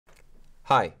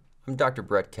Hi, I'm Dr.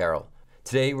 Brett Carroll.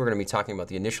 Today we're going to be talking about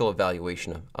the initial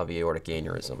evaluation of aortic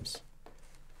aneurysms.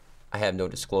 I have no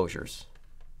disclosures.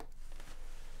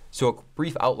 So a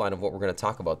brief outline of what we're going to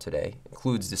talk about today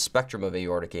includes the spectrum of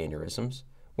aortic aneurysms,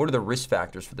 what are the risk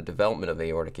factors for the development of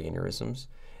aortic aneurysms,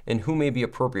 and who may be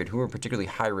appropriate, who are particularly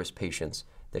high-risk patients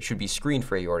that should be screened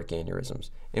for aortic aneurysms,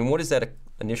 and what is that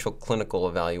initial clinical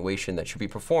evaluation that should be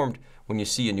performed when you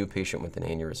see a new patient with an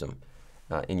aneurysm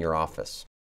in your office.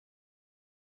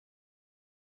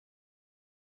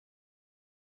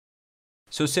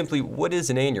 So simply, what is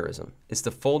an aneurysm? It's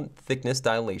the full thickness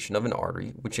dilation of an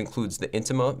artery, which includes the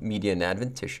intima, media, and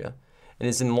adventitia, and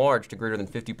is enlarged to greater than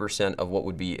 50% of what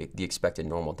would be the expected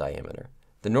normal diameter.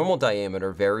 The normal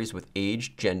diameter varies with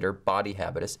age, gender, body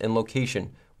habitus, and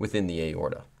location within the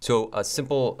aorta. So a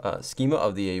simple schema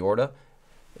of the aorta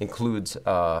includes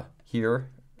here,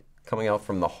 coming out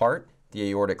from the heart, the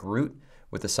aortic root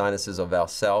with the sinuses of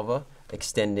Valsalva,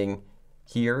 extending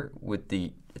here with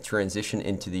the transition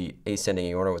into the ascending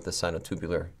aorta with the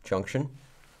sinotubular junction.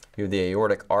 You have the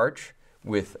aortic arch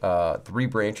with 3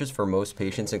 branches for most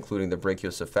patients, including the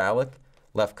brachiocephalic,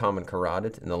 left common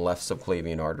carotid, and the left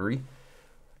subclavian artery.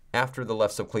 After the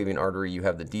left subclavian artery, you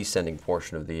have the descending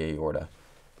portion of the aorta.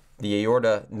 The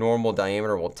aorta normal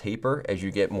diameter will taper as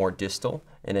you get more distal,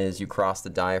 and as you cross the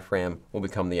diaphragm will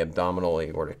become the abdominal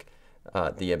aorta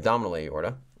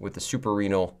with the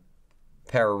suprarenal,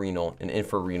 pararenal, and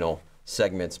infrarenal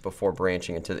segments before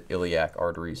branching into the iliac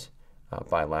arteries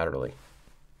bilaterally.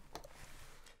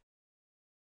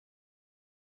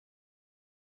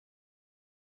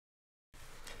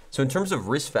 So in terms of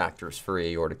risk factors for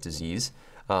aortic disease,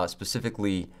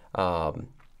 specifically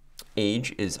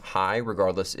age is high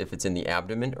regardless if it's in the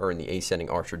abdomen or in the ascending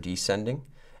arch or descending.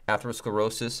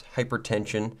 Atherosclerosis,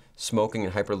 hypertension, smoking,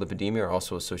 and hyperlipidemia are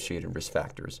also associated risk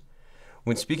factors.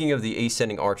 When speaking of the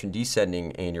ascending arch and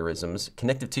descending aneurysms,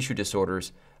 connective tissue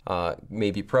disorders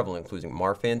may be prevalent, including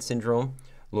Marfan syndrome,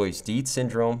 Loeys-Dietz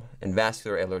syndrome, and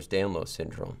vascular Ehlers-Danlos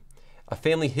syndrome. A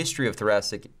family history of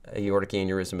thoracic aortic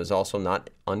aneurysm is also not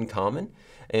uncommon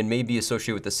and may be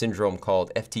associated with the syndrome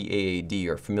called FTAAD,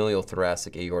 or familial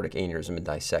thoracic aortic aneurysm and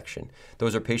dissection.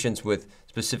 Those are patients with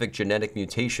specific genetic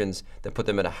mutations that put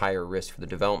them at a higher risk for the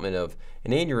development of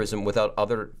an aneurysm without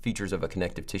other features of a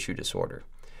connective tissue disorder.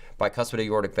 Bicuspid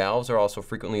aortic valves are also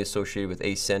frequently associated with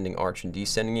ascending arch and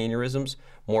descending aneurysms,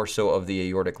 more so of the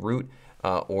aortic root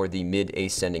or the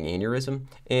mid-ascending aneurysm,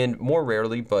 and more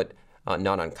rarely, but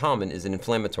not uncommon, is an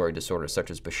inflammatory disorder such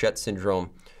as Behçet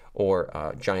syndrome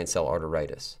or giant cell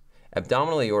arteritis.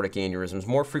 Abdominal aortic aneurysms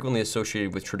more frequently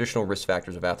associated with traditional risk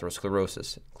factors of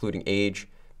atherosclerosis, including age,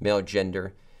 male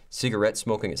gender, cigarette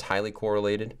smoking is highly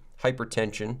correlated,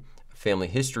 hypertension, a family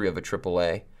history of a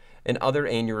AAA, and other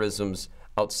aneurysms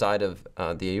outside of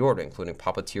the aorta, including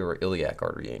popliteal or iliac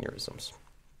artery aneurysms.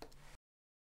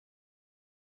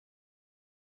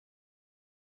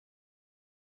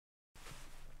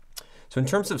 So in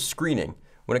terms of screening,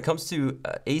 when it comes to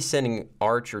ascending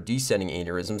arch or descending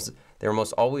aneurysms, they're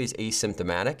almost always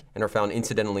asymptomatic and are found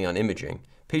incidentally on imaging.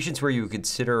 Patients where you would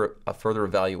consider a further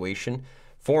evaluation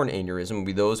for an aneurysm would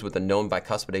be those with a known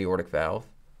bicuspid aortic valve,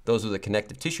 those with a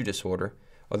connective tissue disorder,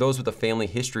 or those with a family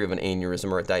history of an aneurysm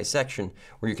or a dissection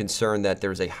where you're concerned that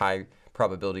there's a high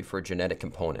probability for a genetic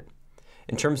component.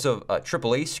 In terms of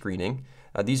AAA screening,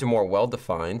 these are more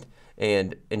well-defined,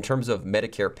 and in terms of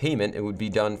Medicare payment, it would be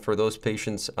done for those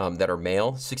patients that are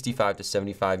male, 65 to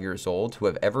 75 years old, who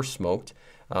have ever smoked.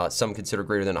 Some consider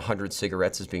greater than 100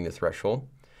 cigarettes as being the threshold.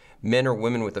 Men or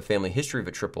women with a family history of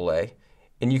a AAA,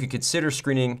 and you could consider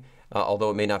screening,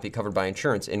 although it may not be covered by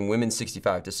insurance, in women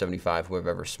 65 to 75 who have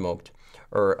ever smoked,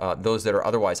 or those that are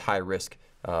otherwise high risk,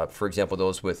 for example,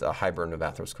 those with a high burden of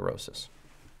atherosclerosis.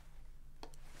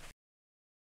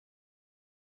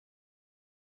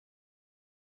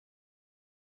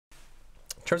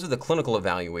 In terms of the clinical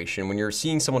evaluation, when you're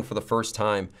seeing someone for the first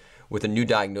time with a new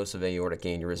diagnosis of aortic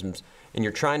aneurysms, and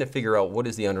you're trying to figure out what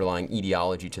is the underlying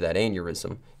etiology to that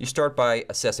aneurysm, you start by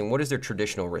assessing what is their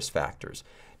traditional risk factors.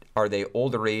 Are they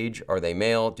older age? Are they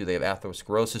male? Do they have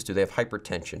atherosclerosis? Do they have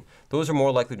hypertension? Those are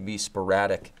more likely to be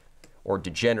sporadic or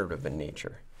degenerative in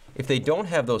nature. If they don't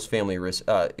have those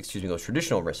those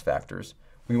traditional risk factors,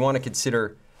 we want to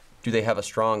consider, do they have a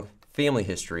strong family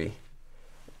history,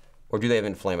 or do they have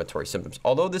inflammatory symptoms?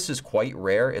 Although this is quite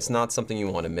rare, it's not something you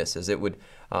want to miss, as it would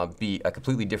be a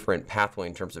completely different pathway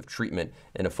in terms of treatment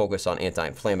and a focus on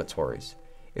anti-inflammatories.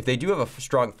 If they do have a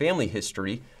strong family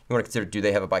history, you want to consider, do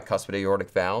they have a bicuspid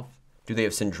aortic valve? Do they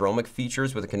have syndromic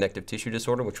features with a connective tissue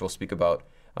disorder, which we'll speak about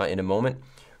in a moment?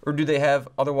 Or do they have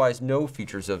otherwise no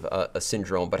features of a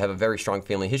syndrome but have a very strong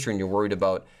family history and you're worried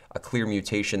about a clear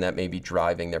mutation that may be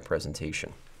driving their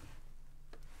presentation?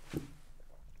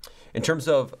 In terms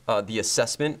of the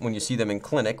assessment, when you see them in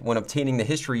clinic, when obtaining the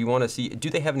history, you want to see, do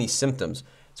they have any symptoms?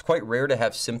 It's quite rare to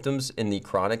have symptoms in the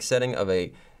chronic setting of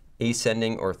a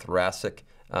ascending or thoracic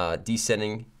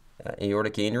descending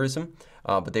aortic aneurysm,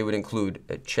 but they would include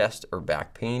chest or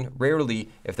back pain. Rarely,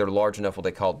 if they're large enough, will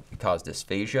they cause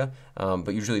dysphagia,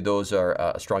 but usually those are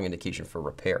a strong indication for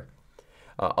repair.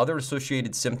 Other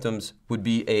associated symptoms would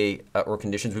be or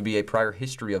conditions would be a prior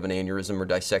history of an aneurysm or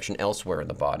dissection elsewhere in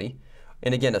the body.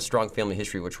 And again, a strong family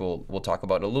history, which we'll talk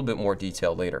about in a little bit more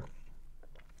detail later.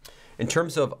 In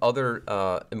terms of other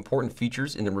important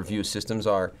features in the review of systems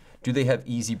are, do they have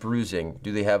easy bruising?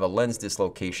 Do they have a lens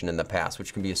dislocation in the past,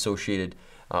 which can be associated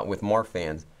with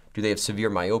Marfan's? Do they have severe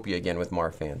myopia, again, with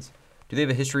Marfan's? Do they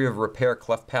have a history of repair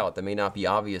cleft palate that may not be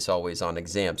obvious always on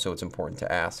exam, so it's important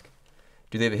to ask?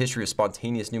 Do they have a history of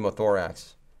spontaneous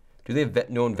pneumothorax? Do they have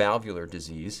known valvular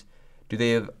disease? Do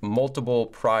they have multiple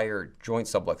prior joint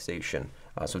subluxation,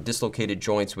 so dislocated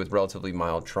joints with relatively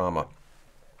mild trauma?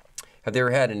 Have they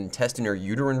ever had an intestine or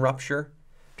uterine rupture?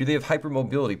 Do they have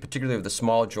hypermobility, particularly of the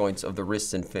small joints of the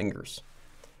wrists and fingers?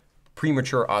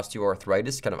 Premature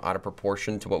osteoarthritis, kind of out of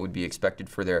proportion to what would be expected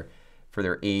for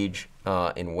their age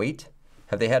and weight?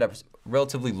 Have they had a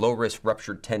relatively low-risk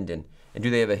ruptured tendon? And do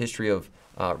they have a history of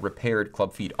repaired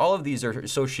club feet? All of these are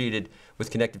associated with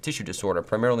connective tissue disorder,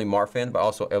 primarily Marfan, but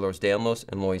also Ehlers-Danlos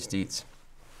and Loeys-Dietz.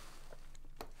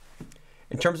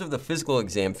 In terms of the physical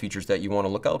exam features that you want to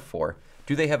look out for,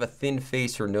 do they have a thin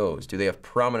face or nose? Do they have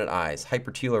prominent eyes,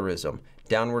 hypertelorism,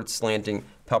 downward slanting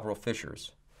palpebral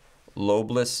fissures,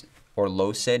 lobeless or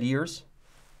low-set ears,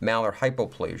 malar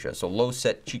hypoplasia, so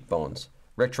low-set cheekbones,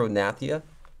 retrognathia,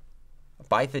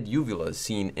 bifid uvula is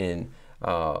seen in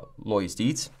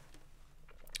Loeys-Dietz,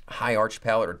 high arch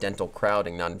palate or dental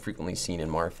crowding, not infrequently seen in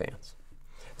Marfan's.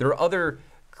 There are other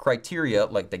criteria,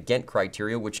 like the Ghent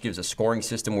criteria, which gives a scoring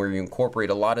system where you incorporate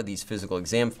a lot of these physical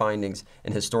exam findings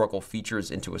and historical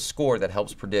features into a score that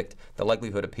helps predict the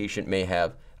likelihood a patient may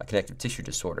have a connective tissue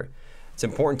disorder. It's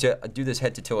important to do this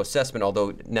head-to-toe assessment,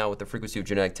 although now with the frequency of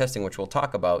genetic testing, which we'll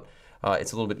talk about,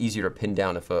 it's a little bit easier to pin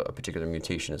down if a particular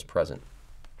mutation is present.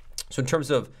 So in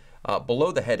terms of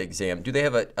below the head exam, do they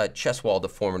have a chest wall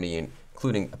deformity,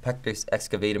 including appendix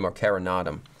excavatum or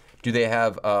carinatum? Do they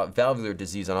have valvular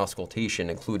disease on auscultation,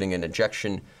 including an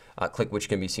ejection click, which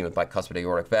can be seen with bicuspid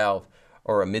aortic valve,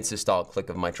 or a mid-systolic click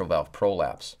of mitral valve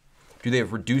prolapse? Do they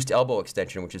have reduced elbow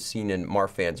extension, which is seen in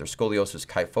Marfan's, or scoliosis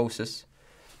kyphosis?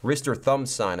 Wrist or thumb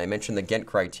sign, I mentioned the Ghent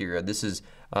criteria. This is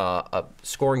a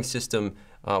scoring system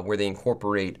where they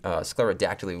incorporate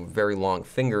sclerodactyly with very long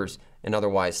fingers and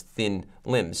otherwise thin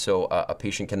limbs. So a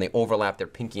patient, can they overlap their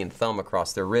pinky and thumb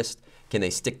across their wrist? Can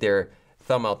they stick their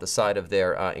thumb out the side of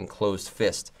their enclosed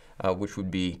fist, which would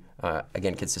be,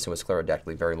 again, consistent with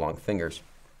sclerodactyly, very long fingers?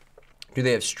 Do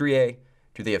they have striae?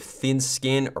 Do they have thin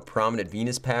skin or prominent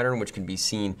venous pattern, which can be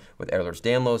seen with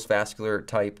Ehlers-Danlos vascular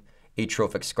type,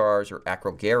 atrophic scars, or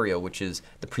acrogaria, which is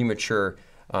the premature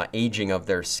aging of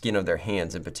their skin of their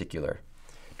hands in particular?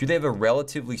 Do they have a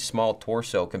relatively small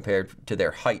torso compared to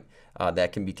their height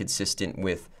that can be consistent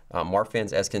with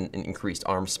Marfan's, as can an increased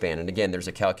arm span? And again, there's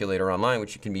a calculator online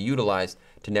which can be utilized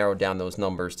to narrow down those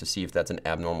numbers to see if that's an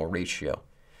abnormal ratio.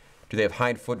 Do they have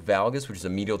hindfoot valgus, which is a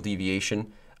medial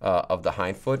deviation of the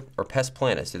hindfoot, or pes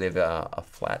planus? Do they have a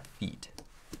flat feet?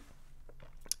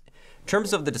 In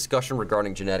terms of the discussion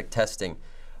regarding genetic testing,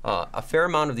 a fair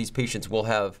amount of these patients will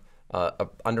have an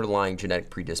underlying genetic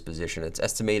predisposition. It's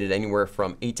estimated anywhere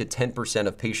from 8 to 10%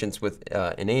 of patients with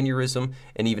an aneurysm,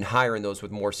 and even higher in those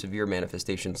with more severe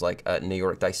manifestations like an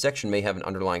aortic dissection, may have an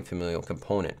underlying familial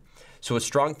component. So a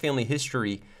strong family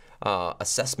history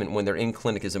assessment when they're in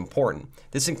clinic is important.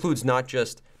 This includes not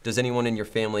just, does anyone in your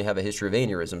family have a history of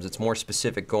aneurysms? It's more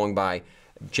specific, going by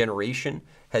generation.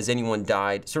 Has anyone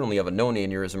died, certainly of a known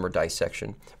aneurysm or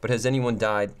dissection, but has anyone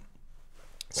died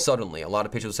suddenly? A lot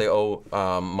of patients will say,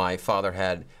 oh, my father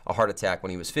had a heart attack when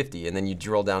he was 50, and then you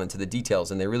drill down into the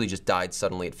details, and they really just died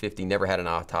suddenly at 50, never had an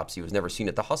autopsy, was never seen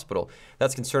at the hospital.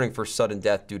 That's concerning for sudden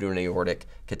death due to an aortic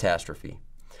catastrophe.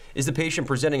 Is the patient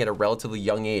presenting at a relatively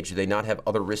young age? Do they not have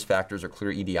other risk factors or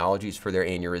clear etiologies for their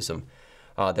aneurysm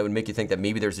that would make you think that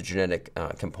maybe there's a genetic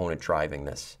component driving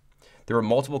this? There are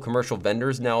multiple commercial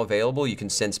vendors now available. You can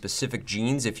send specific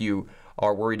genes if you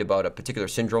are worried about a particular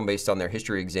syndrome based on their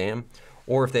history exam,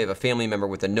 or if they have a family member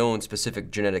with a known specific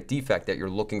genetic defect that you're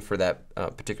looking for that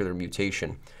particular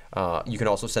mutation. You can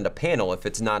also send a panel if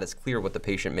it's not as clear what the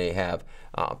patient may have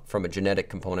from a genetic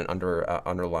component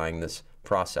underlying this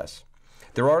process.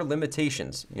 There are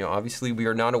limitations. Obviously we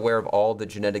are not aware of all the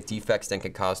genetic defects that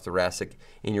can cause thoracic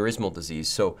aneurysmal disease.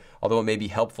 So although it may be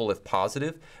helpful if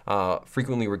positive,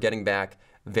 frequently we're getting back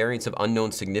variants of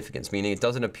unknown significance, meaning it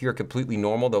doesn't appear completely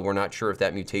normal, though we're not sure if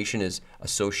that mutation is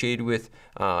associated with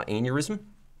aneurysm.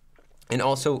 And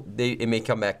also, it may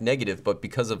come back negative, but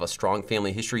because of a strong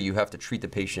family history, you have to treat the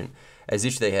patient as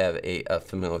if they have a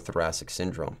familial thoracic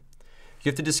syndrome. You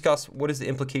have to discuss what is the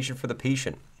implication for the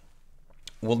patient.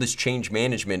 Will this change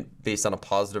management based on a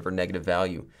positive or negative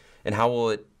value? And how will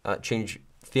it change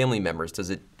family members? Does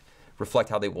it reflect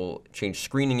how they will change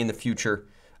screening in the future?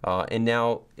 And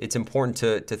now it's important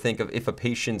to think of if a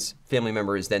patient's family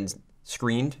member is then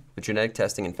screened with genetic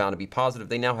testing and found to be positive,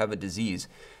 they now have a disease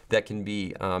that can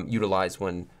be utilized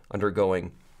when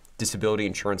undergoing disability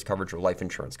insurance coverage or life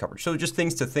insurance coverage. So just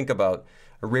things to think about.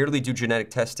 I rarely do genetic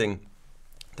testing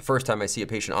the first time I see a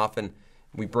patient. Often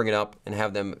we bring it up and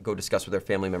have them go discuss with their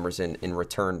family members in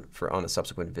return on a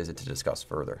subsequent visit to discuss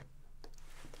further.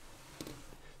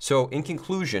 So in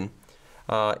conclusion,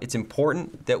 it's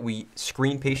important that we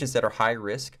screen patients that are high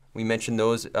risk. We mentioned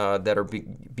those that are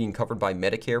being covered by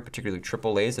Medicare, particularly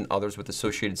AAAs and others with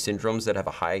associated syndromes that have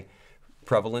a high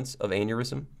prevalence of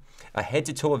aneurysm. A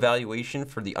head-to-toe evaluation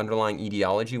for the underlying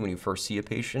etiology when you first see a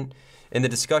patient, and the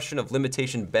discussion of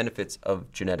limitation benefits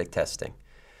of genetic testing.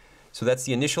 So that's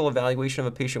the initial evaluation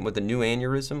of a patient with a new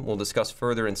aneurysm. We'll discuss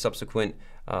further in subsequent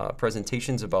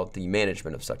presentations about the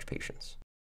management of such patients.